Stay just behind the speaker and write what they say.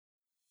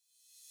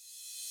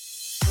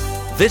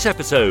this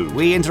episode.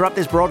 We interrupt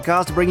this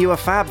broadcast to bring you a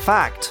FAB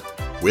Fact.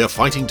 We are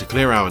fighting to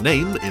clear our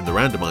name in the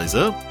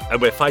Randomiser.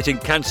 And we're fighting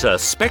cancer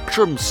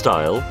Spectrum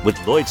style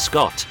with Lloyd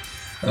Scott.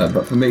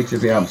 But for me to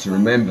be able to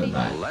remember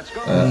that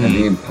and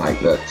the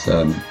impact that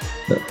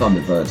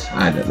Thunderbirds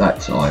had at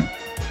that time,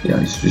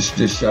 it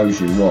just shows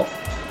you what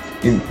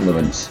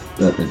influence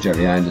that the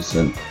Gerry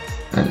Anderson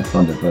and the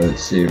Thunderbirds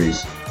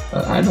series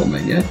had on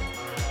me, yeah?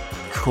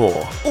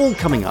 Core, all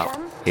coming up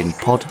in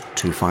Pod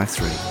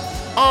 253.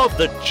 Of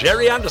the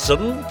Gerry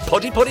Anderson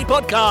Poddy Poddy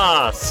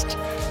Podcast.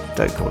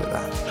 Don't call it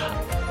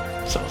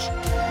that. Sauce.